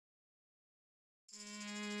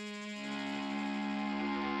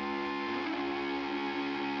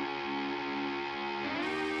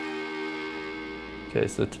Okay,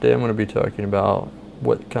 so today I'm going to be talking about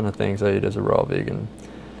what kind of things I eat as a raw vegan.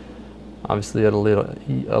 Obviously, I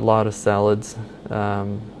eat a lot of salads. I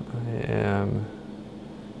am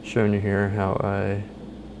showing you here how I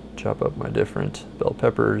chop up my different bell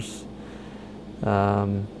peppers.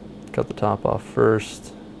 Cut the top off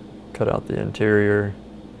first, cut out the interior,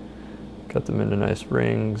 cut them into nice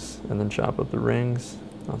rings, and then chop up the rings.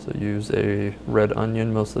 Also use a red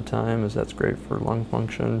onion most of the time, as that's great for lung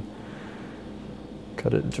function.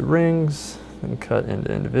 Cut it into rings, and cut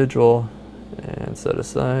into individual, and set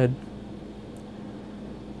aside.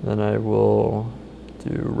 Then I will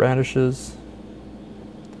do radishes.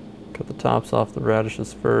 Cut the tops off the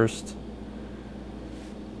radishes first.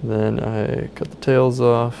 Then I cut the tails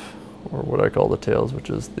off, or what I call the tails, which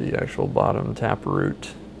is the actual bottom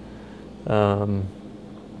taproot. After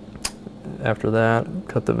that,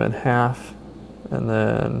 cut them in half, and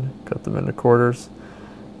then cut them into quarters.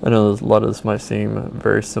 I know a lot of this might seem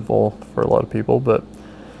very simple for a lot of people, but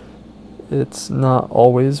it's not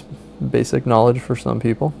always basic knowledge for some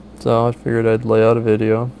people. So I figured I'd lay out a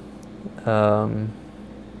video. A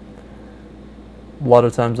lot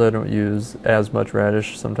of times I don't use as much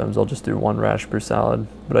radish. Sometimes I'll just do one radish per salad,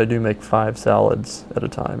 but I do make 5 salads at a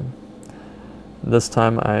time. This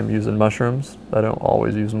time I'm using mushrooms. I don't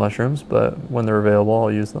always use mushrooms, but when they're available,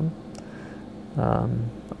 I'll use them.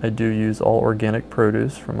 I do use all organic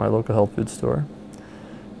produce from my local health food store.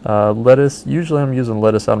 Lettuce, usually I'm using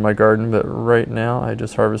lettuce out of my garden, but right now I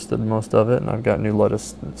just harvested most of it and I've got new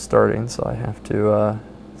lettuce starting, so I have to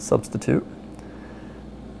substitute.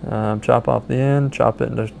 Chop off the end, chop it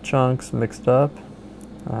into chunks, mix it up.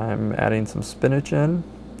 I'm adding some spinach in.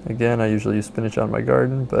 Again, I usually use spinach out of my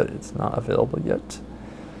garden, but it's not available yet.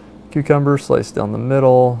 Cucumber sliced down the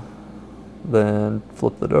middle, then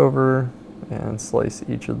flip it over and slice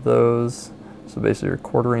each of those. So basically you're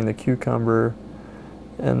quartering the cucumber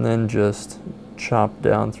and then just chop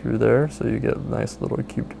down through there so you get nice little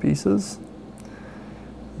cubed pieces.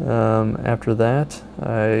 After that,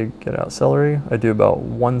 I get out celery. I do about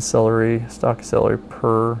 1 stalk of celery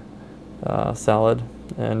per salad.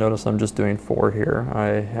 And notice I'm just doing 4 here. I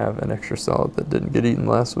have an extra salad that didn't get eaten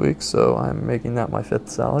last week, so I'm making that my 5th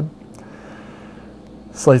salad.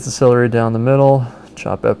 Slice the celery down the middle,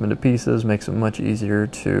 chop up into pieces, makes it much easier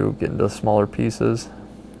to get into smaller pieces.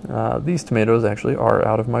 These tomatoes actually are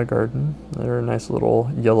out of my garden. They're nice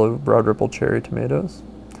little yellow broad ripple cherry tomatoes.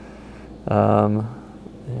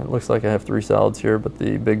 It looks like I have 3 salads here, but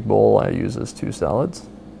the big bowl I use is 2 salads.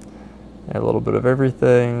 Add a little bit of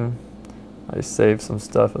everything. I save some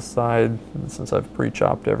stuff aside, and since I've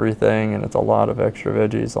pre-chopped everything and it's a lot of extra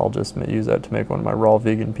veggies, I'll just use that to make one of my raw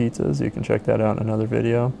vegan pizzas. You can check that out in another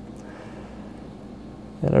video.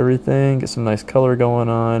 And everything, get some nice color going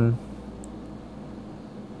on.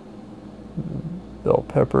 Bell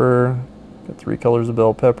pepper, got 3 colors of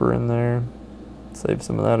bell pepper in there. Save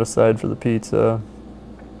some of that aside for the pizza.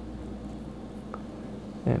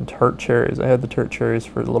 And tart cherries. I had the tart cherries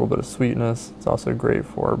for a little bit of sweetness. It's also great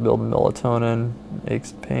for building melatonin,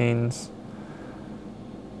 aches and pains.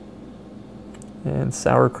 And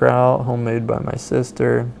sauerkraut, homemade by my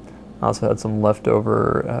sister. I also had some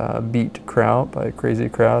leftover beet kraut by Crazy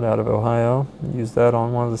Kraut out of Ohio. Used that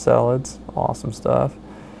on one of the salads. Awesome stuff.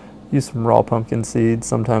 Use some raw pumpkin seeds.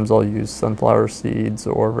 Sometimes I'll use sunflower seeds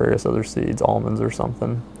or various other seeds, almonds or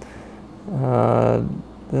something.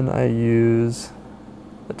 Then I use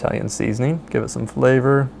Italian seasoning, give it some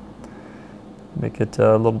flavor, make it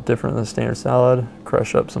a little different than the standard salad.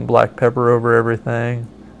 Crush up some black pepper over everything.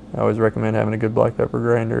 I always recommend having a good black pepper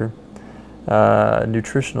grinder.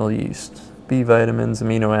 Nutritional yeast, B vitamins,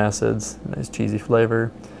 amino acids, nice cheesy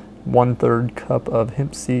flavor. 1/3 cup of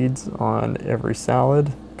hemp seeds on every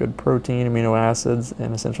salad. Good protein, amino acids,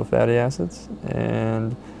 and essential fatty acids.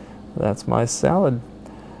 And that's my salad.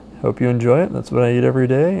 Hope you enjoy it. That's what I eat every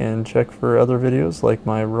day, and check for other videos like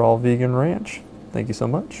my raw vegan ranch. Thank you so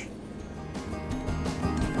much.